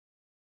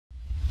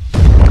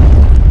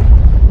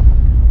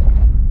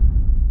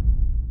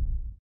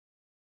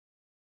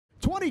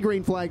20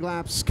 green flag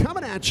laps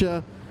coming at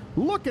you.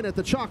 Looking at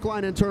the chalk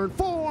line in turn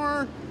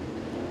 4.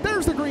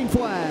 There's the green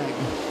flag.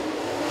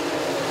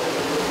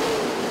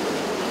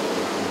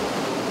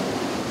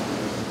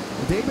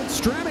 David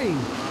Stremme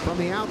from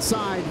the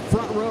outside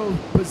front row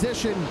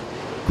position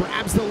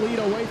grabs the lead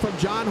away from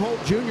John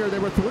Holt Jr. They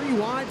were 3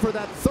 wide for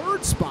that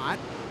 3rd spot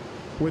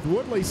with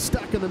Woodley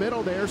stuck in the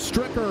middle there.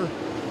 Stricker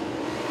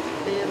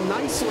and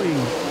nicely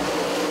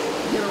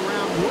get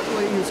around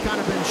Woodley, who's kind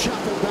of been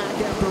shuffled back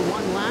after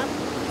 1 lap.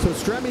 So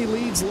Stremme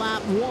leads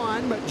lap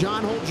 1, but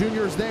John Holt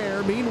Jr. is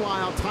there.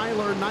 Meanwhile,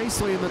 Tyler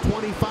nicely in the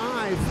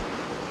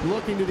 25,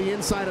 looking to the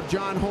inside of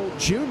John Holt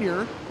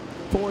Jr.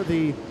 for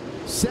the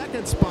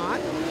 2nd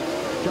spot.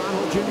 John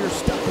Holt Jr.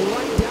 stuck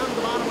right down to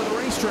the bottom of the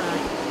racetrack.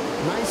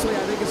 Nicely, I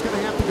think it's going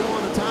to have to go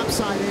on the top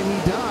side,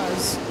 and he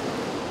does.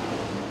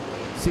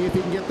 See if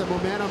he can get the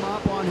momentum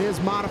up on his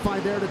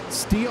modified there to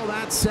steal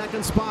that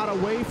 2nd spot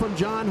away from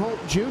John Holt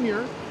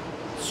Jr.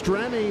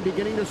 Stremme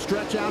beginning to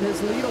stretch out his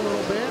lead a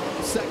little bit.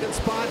 2nd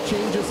spot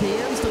changes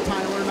hands to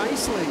Tyler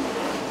Nicely.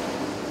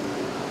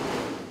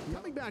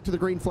 Coming back to the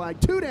green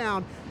flag, 2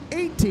 down,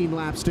 18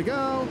 laps to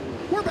go.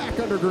 We're back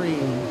under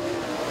green.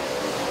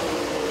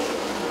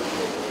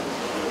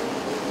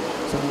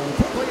 So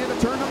quickly into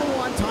turn number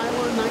 1,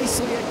 Tyler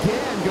Nicely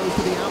again goes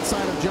to the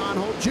outside of John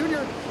Holt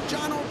Jr.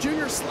 John Holt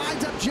Jr.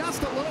 slides up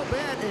just a little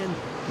bit and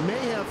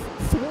may have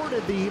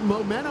thwarted the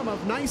momentum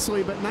of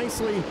Nicely, but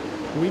Nicely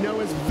we know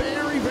is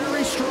very,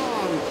 very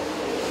strong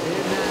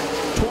in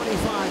that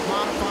 25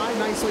 modified.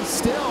 Nicely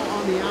still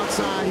on the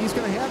outside. He's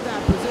going to have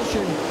that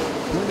position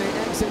when they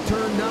exit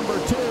turn number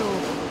 2.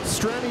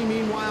 Stremme,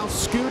 meanwhile,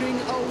 scooting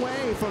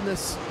away from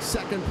this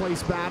 2nd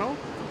place battle.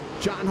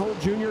 John Holt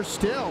Jr.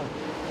 still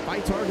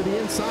fights hard to the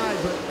inside,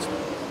 but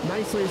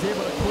Nicely is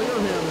able to clear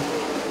him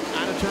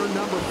out of turn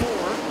number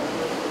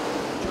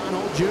 4. John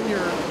Holt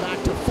Jr.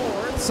 back to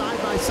 4th,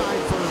 side by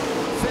side for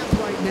 5th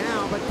right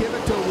now, but give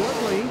it to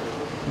Woodley.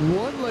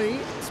 Woodley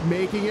is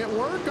making it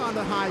work on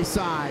the high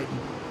side.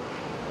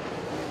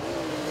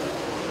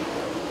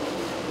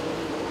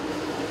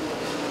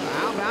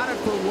 How about it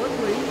for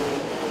Woodley?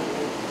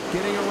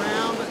 Getting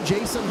around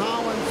Jason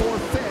Holland for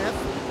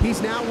 5th.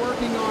 He's now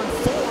working on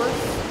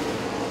 4th.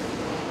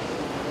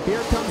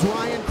 Here comes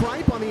Ryan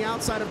Kripe on the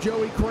outside of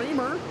Joey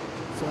Kramer.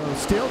 So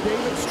still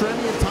David Stremme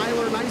and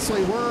Tyler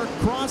Nicely. We're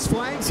cross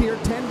flags here,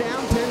 10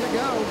 down, 10 to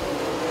go.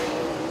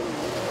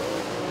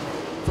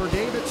 For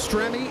David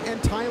Stremme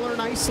and Tyler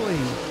Nicely.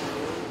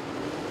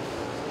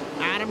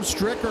 Adam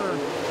Stricker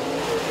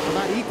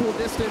about equal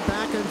distance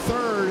back in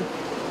 3rd,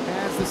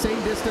 as the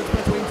same distance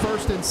between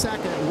 1st and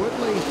 2nd.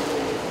 Woodley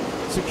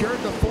secured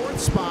the 4th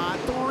spot,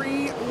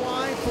 3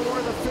 wide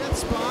for the 5th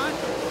spot.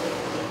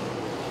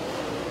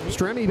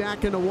 Stremme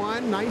back into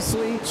 1,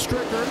 Nicely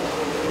Stricker,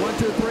 1,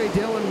 2, 3,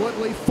 Dylan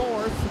Woodley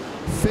 4th,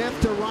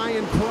 5th to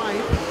Ryan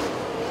Kripe.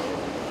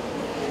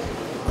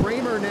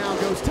 Kramer now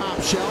goes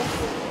top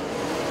shelf.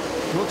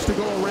 Looks to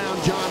go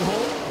around John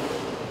Holt.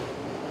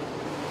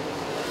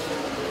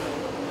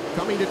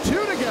 Coming to 2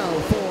 to go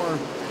for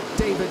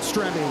David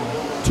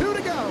Stremme. 2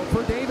 to go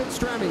for David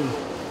Stremme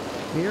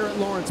here at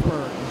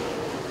Lawrenceburg.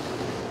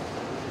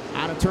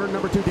 Out of turn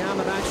number 2, down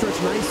the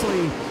backstretch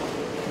Nicely.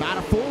 About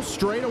a full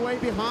straightaway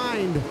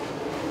behind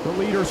the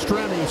leader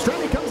Stremme.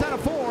 Stremme comes out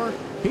of 4.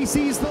 He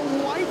sees the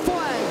white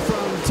flag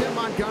from Tim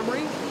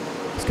Montgomery.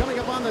 He's coming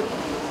up on the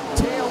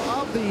tail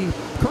of the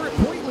current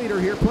point leader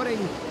here, putting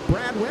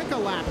Brad Wick a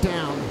lap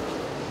down.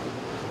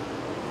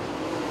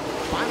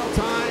 Final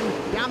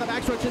time down the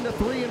backstretch into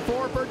 3 and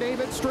 4 for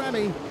David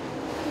Stremme.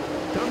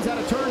 Comes out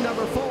of turn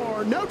number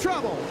 4. No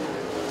trouble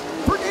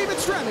for David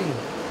Stremme,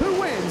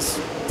 who wins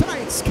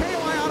tonight's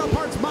KOI Auto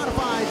Parts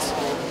Modifieds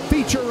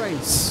feature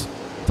race.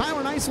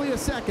 Tyler Nicely to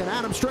 2nd,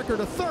 Adam Stricker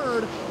to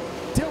 3rd,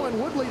 Dylan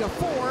Woodley to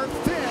 4th,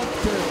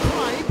 5th to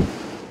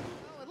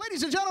Kripe.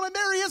 Ladies and gentlemen,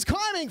 there he is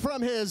climbing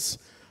from his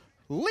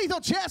Lethal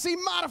Chassis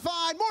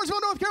Modified,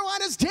 Mooresville, North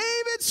Carolina's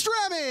David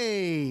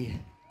Stremme.